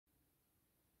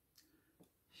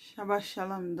Shabbat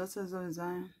Shalom, daughters of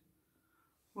Zion.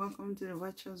 Welcome to the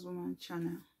Virtuous Woman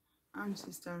channel. I'm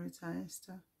Sister Rita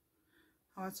Esther.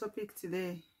 Our topic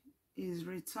today is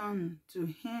return to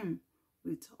Him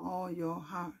with all your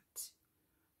heart.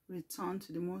 Return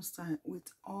to the Most High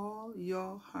with all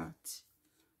your heart.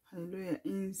 Hallelujah.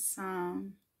 In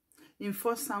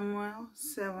 1 Samuel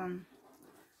 7,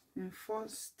 in 1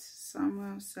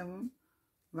 Samuel 7,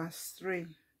 verse 3,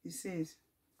 it says,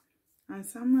 "And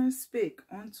Samuel spake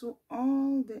unto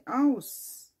all the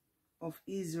house of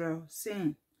Israel,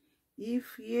 saying,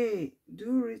 If ye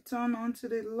do return unto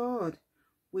the Lord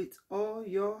with all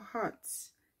your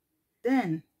hearts,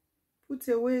 then put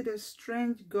away the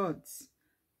strange gods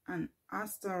and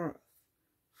Ashtaroth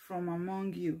from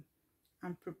among you,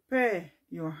 and prepare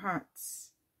your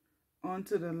hearts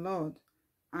unto the Lord,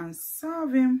 and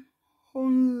serve Him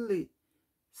only."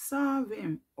 Serve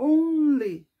Him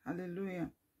only.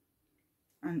 Hallelujah.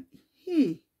 And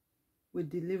He will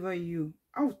deliver you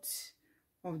out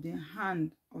of the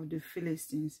hand of the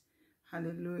Philistines.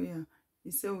 Hallelujah.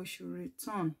 He said we should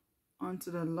return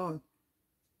unto the Lord.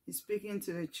 He's speaking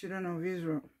to the children of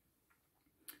Israel.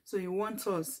 So He wants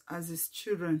us as His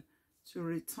children to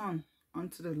return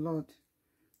unto the Lord.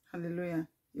 Hallelujah.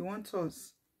 He wants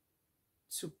us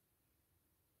to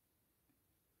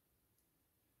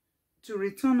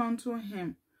return unto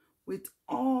Him with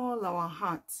all our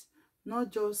hearts,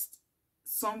 not just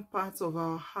some parts of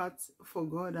our hearts for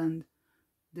God and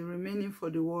the remaining for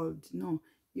the world. No,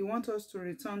 He wants us to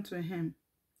return to Him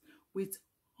with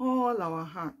all our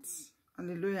hearts.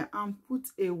 Hallelujah. And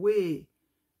put away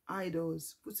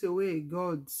idols, put away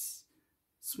gods,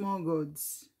 small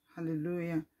gods.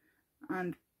 Hallelujah.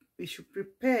 And we should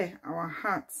prepare our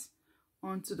hearts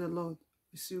unto the Lord.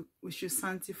 We should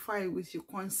sanctify, we should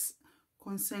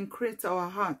consecrate our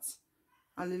hearts,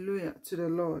 hallelujah, to the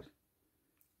Lord,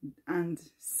 and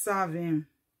serve Him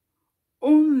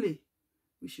only.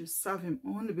 We should serve Him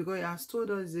only because He has told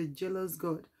us He's a jealous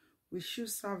God. We should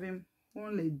serve Him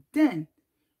only. Then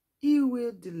He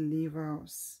will deliver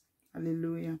us,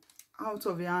 hallelujah, out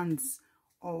of the hands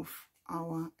of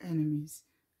our enemies.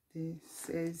 This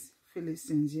says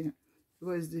Philistines here,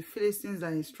 because the Philistines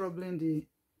that is troubling the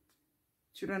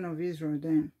children of Israel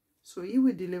then. So He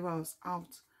will deliver us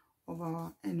out of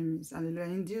our enemies. Hallelujah.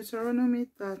 In Deuteronomy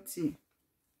 30.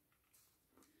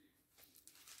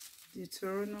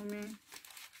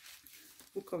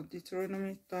 Book of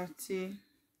Deuteronomy 30.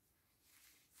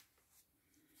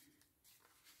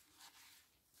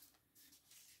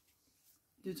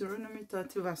 Deuteronomy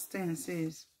 30 verse 10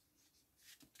 says,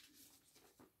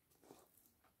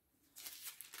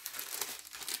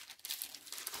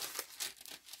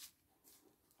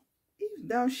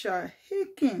 "Thou shalt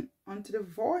hearken unto the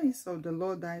voice of the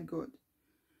Lord thy God."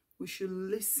 We should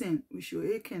listen, we should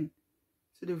hearken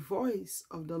to the voice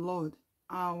of the Lord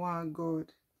our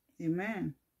God.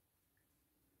 Amen.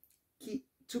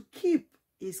 To keep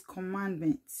His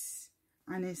commandments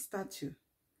and His statutes,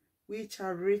 which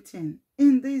are written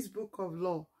in this book of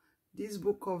law. This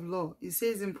book of law. It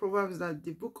says in Proverbs that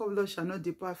the book of law shall not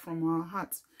depart from our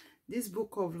hearts. This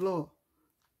book of law,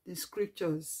 the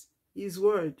scriptures, His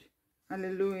word.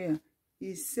 Hallelujah.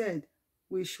 He said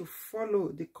we should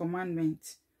follow the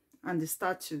commandments and the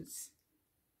statutes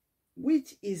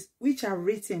which are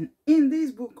written in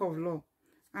this book of law.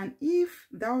 And if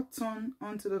thou turn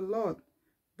unto the Lord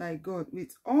thy God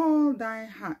with all thy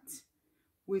heart,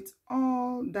 with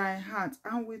all thy heart,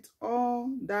 and with all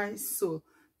thy soul,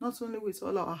 not only with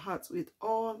all our hearts, with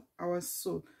all our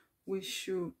soul, we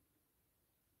should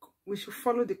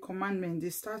follow the commandment,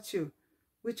 the statute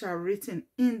which are written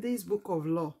in this book of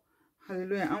law.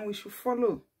 Hallelujah. And we should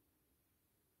follow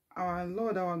our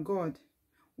Lord, our God,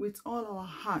 with all our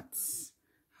hearts.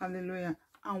 Hallelujah.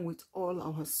 And with all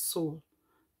our soul.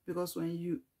 Because when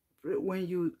you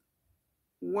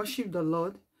worship the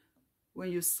Lord,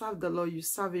 when you serve the Lord, you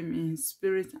serve Him in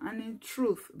spirit and in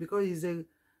truth, because He's a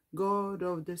God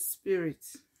of the Spirit.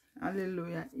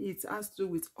 Hallelujah. It has to do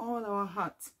with all our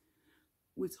heart,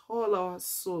 with all our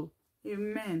soul.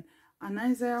 Amen. And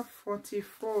Isaiah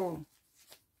 44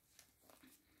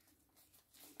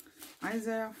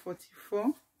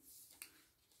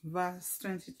 verse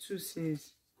 22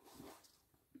 says,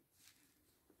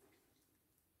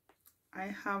 "I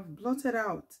have blotted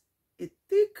out a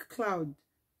thick cloud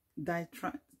thy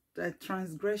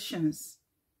transgressions,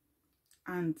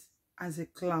 and as a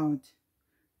cloud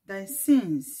thy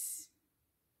sins.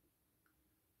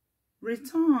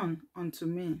 Return unto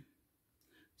me,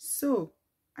 so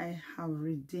I have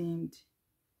redeemed,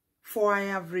 for I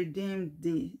have redeemed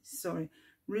thee."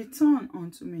 Return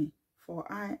unto me, for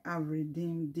I have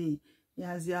redeemed thee, He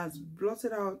has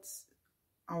blotted out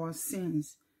our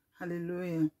sins.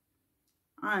 Hallelujah.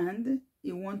 And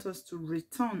he wants us to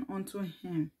return unto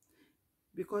him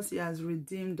because he has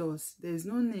redeemed us. There is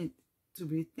no need to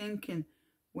be thinking,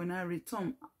 when I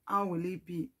return, how will it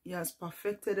be? He has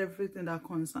perfected everything that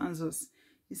concerns us.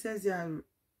 He says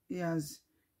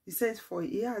he says, for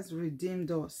he has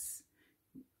redeemed us.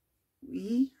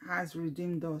 He has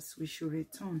redeemed us. We should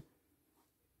return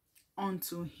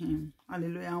unto him.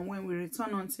 Hallelujah. And when we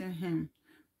return unto him,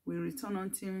 we return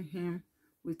unto him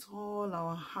with all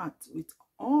our heart, with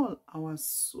all our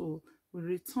soul. We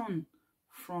return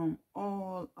from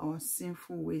all our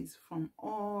sinful ways, from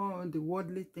all the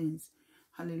worldly things.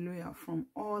 Hallelujah. From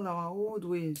all our old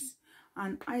ways.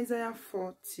 And Isaiah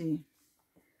 40.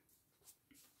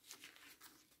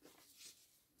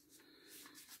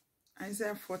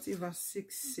 Isaiah 40 verse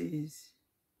 6 says,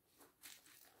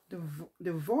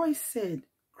 the voice said,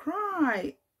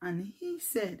 cry. And he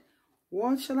said,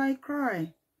 what shall I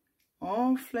cry?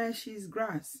 All flesh is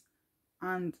grass,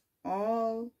 and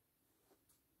all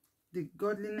the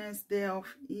godliness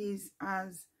thereof is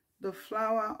as the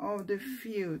flower of the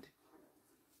field.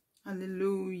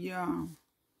 Hallelujah.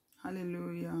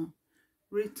 Hallelujah.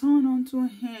 Return unto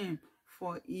him,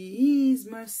 for he is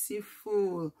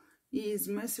merciful. He is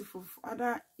merciful.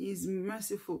 Father is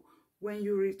merciful. When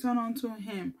you return unto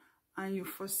him and you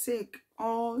forsake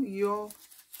all your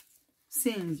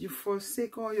sins, you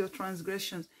forsake all your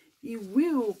transgressions, he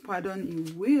will pardon,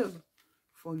 he will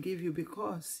forgive you,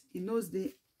 because he knows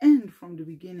the end from the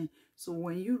beginning. So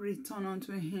when you return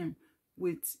unto him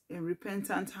with a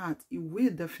repentant heart, he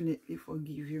will definitely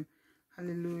forgive you.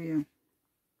 Hallelujah.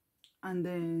 And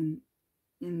then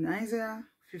in Isaiah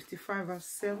 55 verse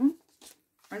 7,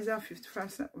 Isaiah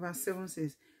 55 verse 7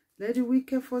 says, let the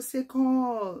wicked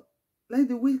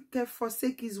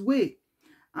forsake his way,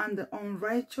 and the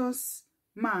unrighteous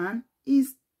man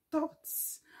his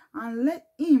thoughts, and let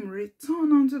him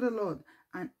return unto the Lord,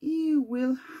 and he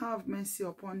will have mercy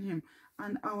upon him,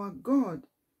 and our God,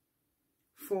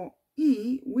 for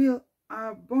he will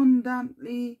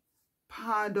abundantly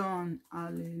pardon.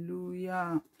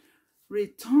 Hallelujah.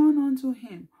 Return unto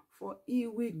him, for he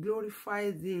will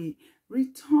glorify thee.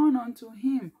 Return unto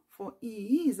him, for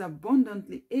he is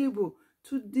abundantly able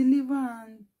to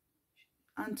deliver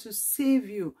and to save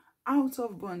you out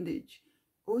of bondage.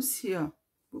 Hosea,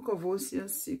 book of Hosea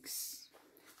 6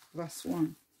 verse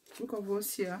 1. Book of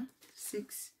Hosea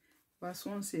 6 verse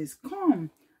 1 says,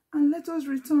 come and let us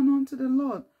return unto the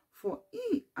Lord, for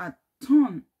he hath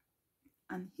turned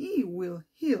and he will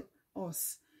heal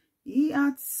us. He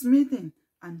hath smitten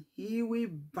and he will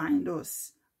bind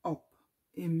us up.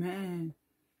 Amen.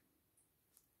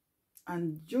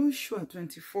 And Joshua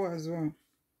 24 as well.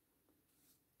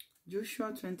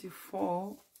 Joshua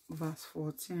 24 verse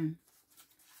 14.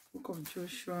 Book of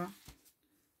Joshua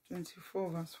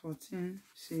 24 verse 14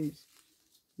 says,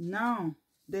 now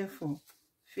therefore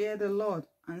fear the Lord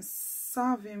and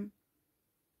serve him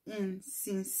in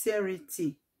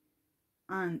sincerity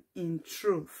and in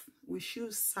truth. We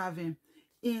should serve him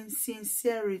in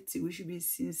sincerity. We should be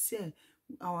sincere.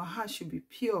 Our heart should be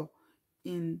pure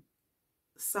in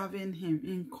serving him,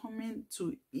 in coming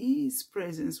to his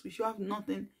presence. We should have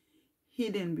nothing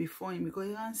hidden before him, because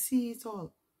he can see it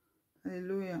all.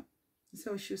 Hallelujah.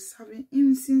 So we should serve him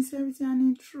in sincerity and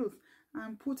in truth,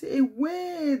 and put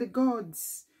away the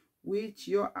gods which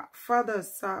your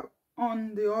fathers served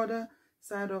on the other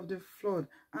side of the flood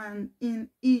and in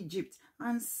Egypt,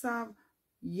 and serve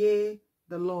ye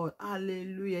the Lord.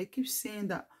 Hallelujah. He keeps saying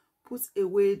that. Put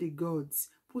away the gods,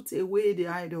 put away the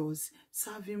idols,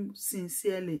 serve him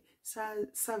sincerely,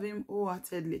 serve him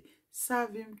wholeheartedly,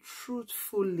 serve him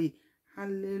truthfully.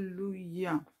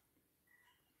 Hallelujah.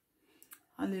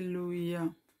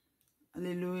 Hallelujah.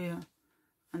 Hallelujah.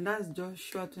 And that's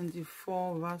Joshua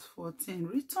 24 verse 14.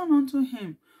 Return unto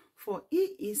him, for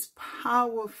he is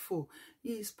powerful.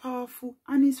 He is powerful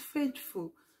and is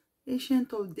faithful.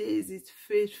 Ancient of days is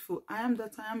faithful. I am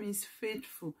that I am is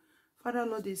faithful. Father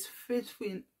Lord is faithful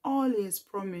in all he has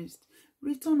promised.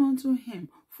 Return unto him,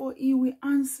 for he will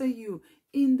answer you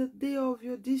in the day of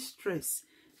your distress.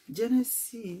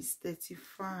 Genesis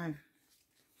 35.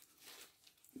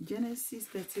 Genesis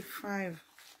 35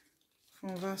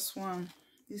 from verse 1.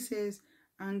 It says,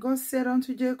 and God said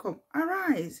unto Jacob,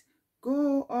 arise,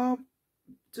 go up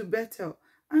to Bethel,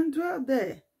 and dwell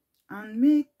there, and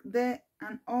make there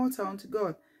an altar unto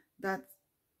God that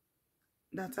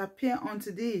appear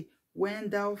unto thee when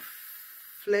thou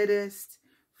fleddest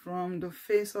from the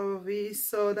face of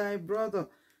Esau thy brother.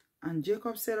 And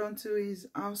Jacob said unto his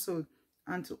household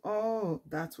and to all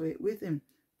that were with him,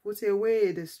 Put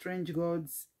away the strange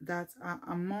gods that are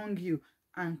among you,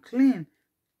 and clean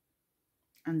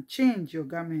and change your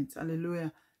garments.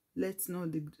 Hallelujah. Let's know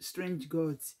the strange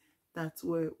gods that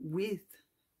were with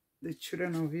the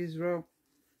children of Israel.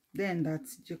 Then that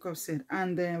Jacob said,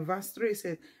 and then verse 3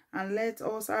 said, and let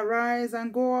us arise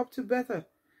and go up to Bethel,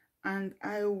 and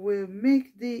I will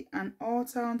make thee an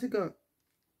altar unto God.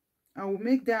 I will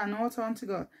make thee an altar unto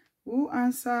God, who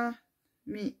answer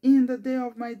me in the day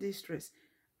of my distress,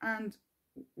 and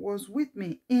was with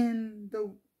me in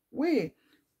the way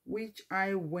which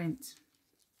I went.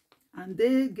 And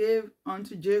they gave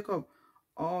unto Jacob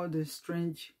all the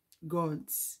strange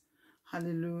gods,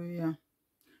 hallelujah,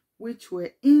 which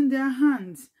were in their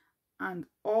hands, and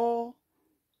all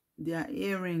their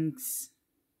earrings.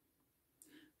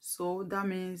 So that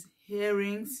means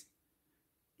earrings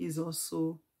is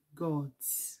also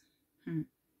gods,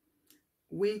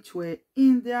 which were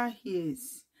in their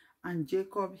ears. And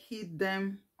Jacob hid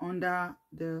them under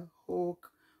the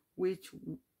oak which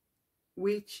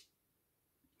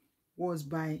was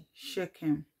by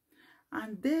Shechem.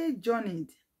 And they journeyed,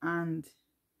 and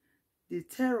the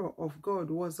terror of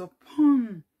God was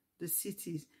upon the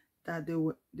cities that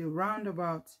they round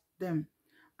about them,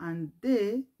 and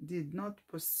they did not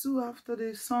pursue after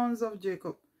the sons of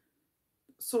Jacob.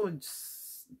 So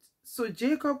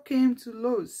Jacob came to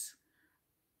Luz,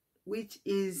 which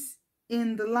is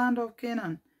in the land of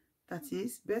Canaan, that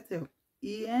is Bethel.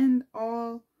 He and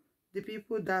all the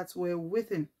people that were with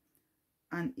him,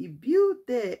 and he built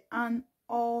there an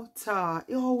altar.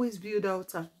 He always built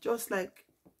altar, just like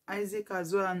Isaac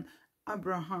as well and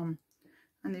Abraham.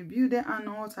 And he built there an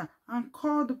altar and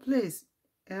called the place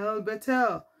El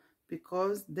Bethel,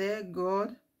 because there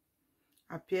God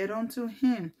appeared unto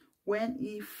him when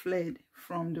he fled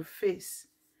from the face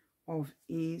of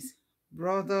his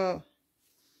brother.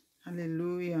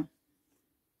 Hallelujah.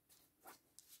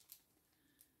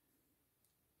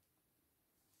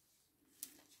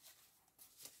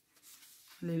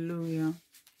 Hallelujah.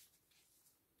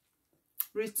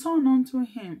 Return unto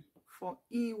him, for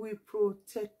he will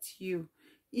protect you.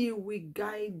 He will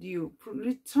guide you.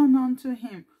 Return unto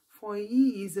him, for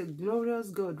he is a glorious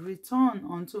God. Return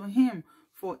unto him,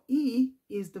 for he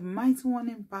is the mighty one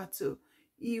in battle.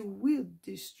 He will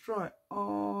destroy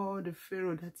all the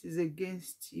Pharaoh that is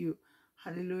against you.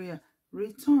 Hallelujah.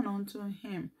 Return unto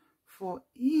him, for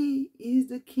he is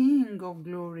the King of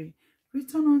glory.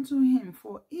 Return unto him,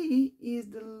 for he is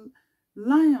the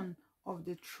Lion of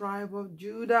the tribe of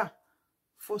Judah.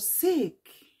 Forsake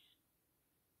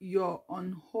your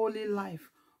unholy life.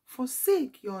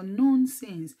 Forsake your known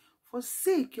sins.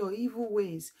 Forsake your evil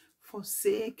ways.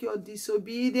 Forsake your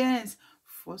disobedience.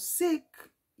 Forsake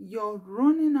your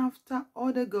running after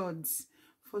other gods.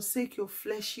 Forsake your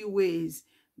fleshy ways,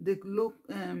 the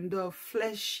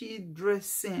fleshy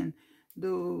dressing,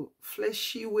 the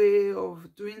fleshy way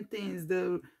of doing things,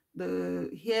 the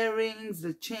earrings,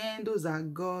 the chain, those are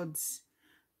gods.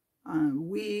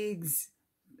 Wigs,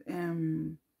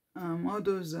 all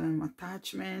those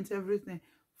attachments, everything.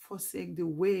 Forsake the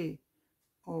way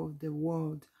of the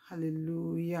world.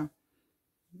 Hallelujah.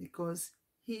 Because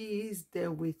he is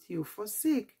there with you.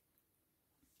 Forsake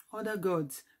other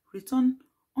gods. Return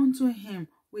unto him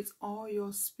with all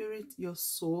your spirit, your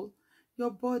soul,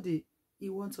 your body. He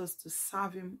wants us to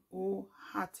serve him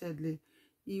wholeheartedly.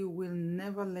 He will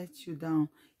never let you down.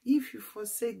 If you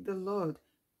forsake the Lord,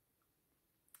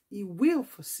 he will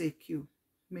forsake you.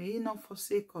 May he not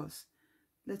forsake us.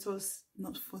 Let us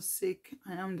not forsake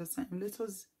I am the time. Let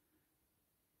us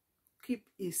keep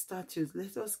his statutes.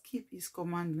 Let us keep his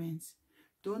commandments.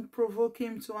 Don't provoke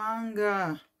him to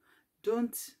anger.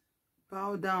 Don't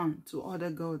bow down to other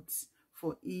gods,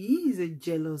 for he is a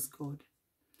jealous God.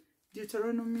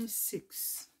 Deuteronomy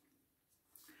 6.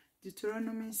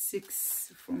 Deuteronomy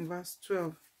 6 from verse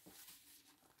 12.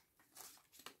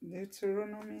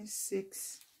 Deuteronomy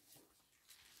 6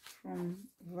 from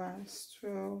verse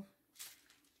 12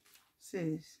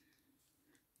 says,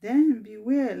 Then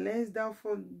beware lest thou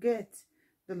forget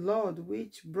the Lord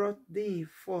which brought thee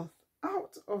forth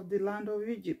out of the land of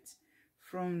Egypt,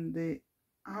 from the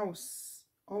house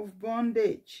of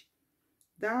bondage.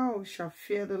 Thou shalt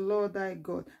fear the Lord thy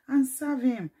God, and serve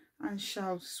him, and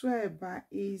shalt swear by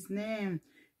his name.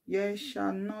 Ye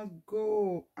shall not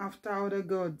go after other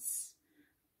gods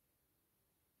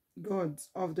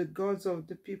of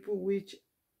the people which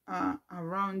are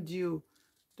around you.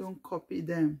 Don't copy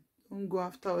them. Don't go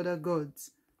after other gods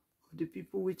of the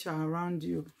people which are around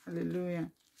you.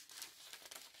 Hallelujah.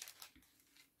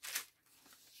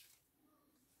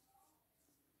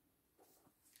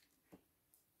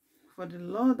 For the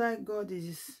Lord thy God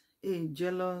is a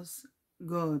jealous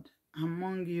God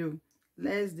among you,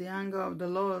 lest the anger of the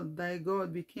Lord thy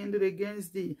God be kindled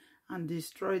against thee, and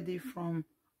destroy thee from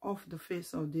off the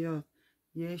face of the earth.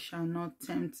 Ye shall not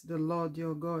tempt the Lord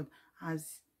your God,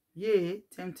 as ye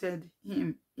tempted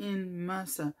him in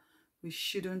Massa. We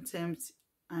shouldn't tempt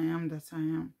I am that I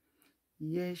am.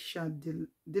 Ye shall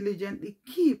diligently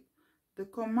keep the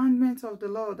commandments of the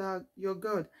Lord your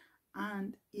God,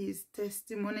 and his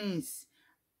testimonies,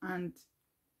 and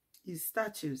his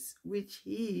statutes, which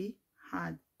he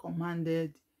had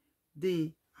commanded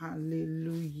thee.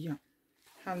 Hallelujah.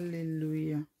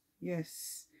 Hallelujah.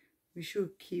 Yes, we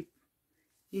should keep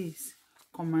his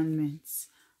commandments.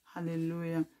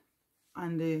 Hallelujah.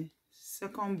 And the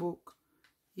second book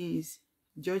is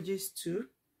Judges 2.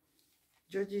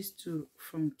 Judges 2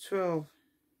 from 12.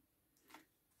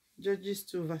 Judges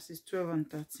 2 verses 12 and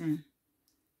 13.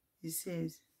 It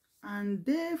says, and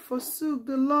they forsook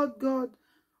the Lord God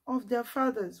of their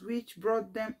fathers, which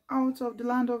brought them out of the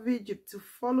land of Egypt, to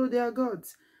follow their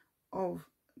gods, of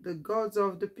the gods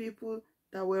of the people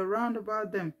that were round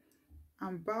about them,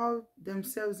 and bowed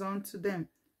themselves unto them,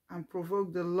 and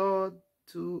provoked the Lord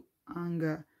to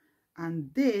anger. And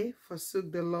they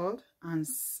forsook the Lord, and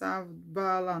served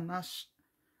Baal and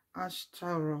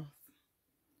Ashtaroth.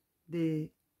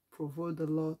 They provoked the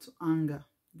Lord to anger.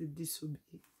 They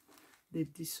disobey. They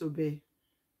disobey.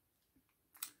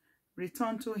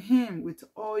 Return to him with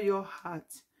all your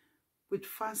heart, with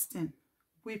fasting,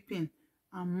 weeping,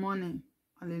 and mourning.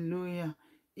 Hallelujah.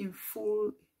 In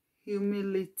full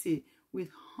humility, with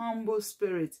humble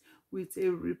spirit, with a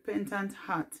repentant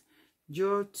heart.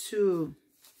 Joel 2.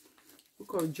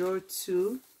 Book of Joel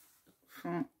 2,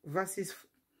 from verses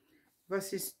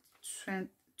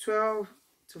 12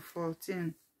 to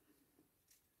 14.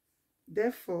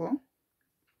 Therefore,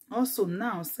 also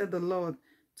now, said the Lord,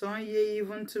 turn ye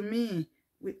even to me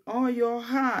with all your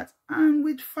heart, and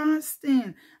with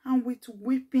fasting, and with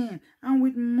weeping, and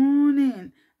with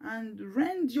mourning, and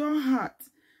rend your heart,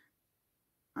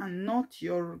 and not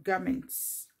your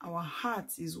garments. Our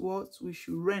heart is what we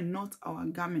should rend, not our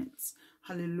garments.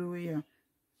 Hallelujah.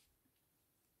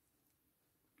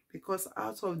 Because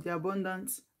out of the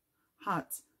abundant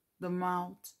heart, the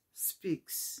mouth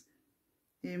speaks.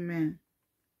 Amen.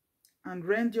 And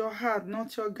rend your heart,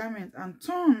 not your garment, and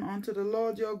turn unto the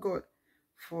Lord your God.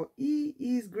 For he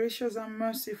is gracious and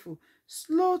merciful,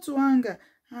 slow to anger,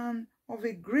 and of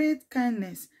a great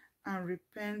kindness, and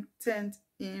repentant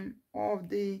him of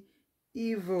the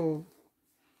evil.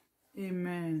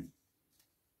 Amen.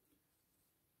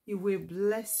 He will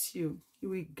bless you. He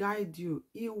will guide you.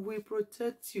 He will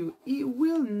protect you. He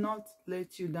will not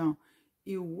let you down.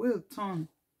 He will turn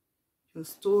your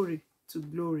story to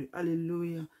glory.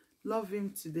 Hallelujah. Love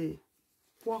him today.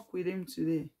 Walk with him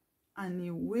today. And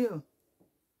he will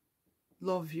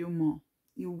love you more.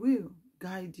 He will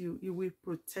guide you. He will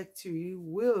protect you. He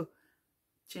will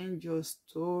change your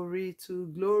story to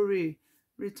glory.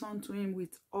 Return to him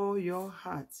with all your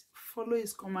heart. Follow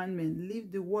his commandment.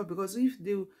 Leave the world, because if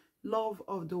the love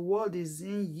of the world is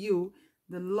in you,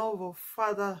 the love of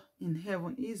Father in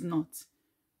heaven is not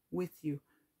with you.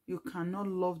 You cannot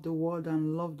love the world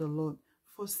and love the Lord.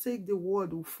 Forsake the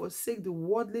world, forsake the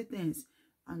worldly things,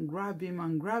 and grab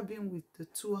him with the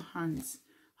two hands.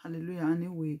 Hallelujah. And he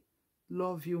will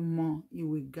love you more. He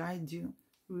will guide you.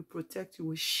 He will protect you. He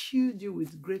will shield you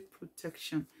with great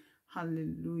protection.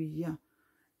 Hallelujah.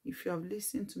 If you have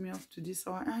listened to me up to this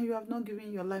hour and you have not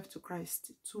given your life to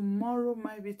Christ, tomorrow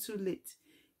might be too late.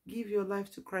 Give your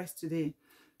life to Christ today.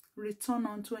 Return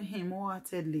unto him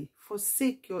wholeheartedly.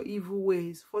 Forsake your evil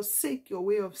ways. Forsake your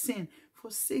way of sin.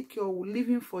 Forsake your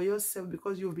living for yourself,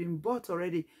 because you've been bought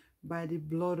already by the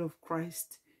blood of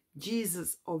Christ,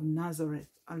 Jesus of Nazareth.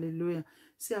 Hallelujah.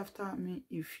 Say after me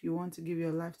if you want to give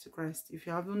your life to Christ. If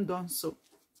you haven't done so,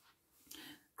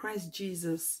 Christ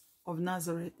Jesus of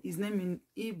Nazareth. His name in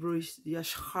Hebrew is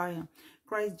Yeshua.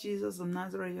 Christ Jesus of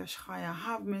Nazareth, Yeshua,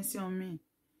 have mercy on me.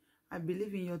 I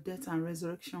believe in your death and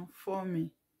resurrection for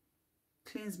me.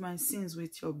 Cleanse my sins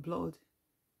with your blood.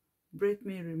 Break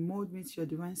me, remold me to your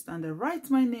divine standard.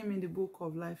 Write my name in the book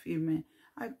of life. Amen.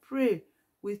 I pray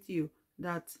with you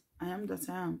that I am that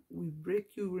I am will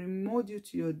break you, remold you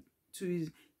to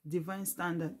his divine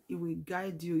standard. He will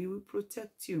guide you. He will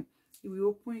protect you. He will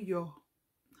open your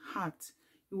heart.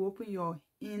 He will open your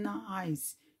inner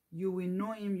eyes. You will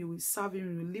know him. You will serve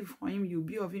him. You will live for him. You will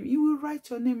be of him. He will write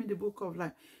your name in the book of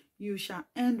life. You shall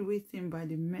end with him by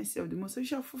the mercy of the Most High. You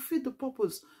shall fulfill the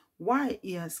purpose why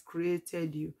he has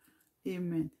created you.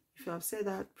 Amen. If you have said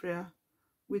that prayer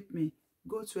with me,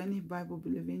 go to any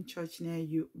Bible-believing church near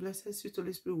you. Blessed sweet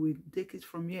Holy Spirit will take it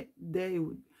from here. There he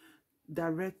will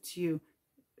direct you.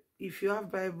 if you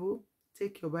have Bible,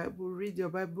 take your Bible, read your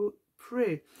Bible,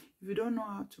 pray. If you don't know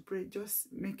how to pray,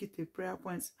 just make it a prayer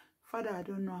point. Father, I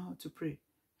don't know how to pray.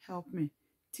 Help me.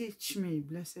 Teach me.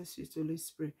 Blessed sweet Holy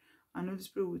Spirit. And Holy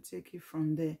Spirit will take you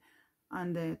from there.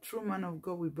 And the true man of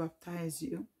God will baptize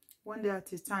you. One day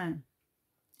at a time,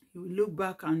 you will look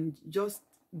back and just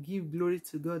give glory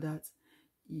to God that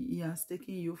He has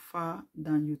taken you far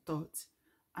than you thought.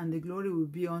 And the glory will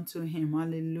be unto Him.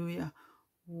 Hallelujah.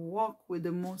 Walk with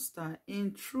the Most High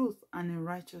in truth and in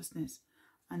righteousness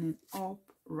and in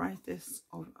uprightness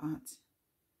of heart.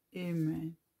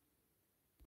 Amen.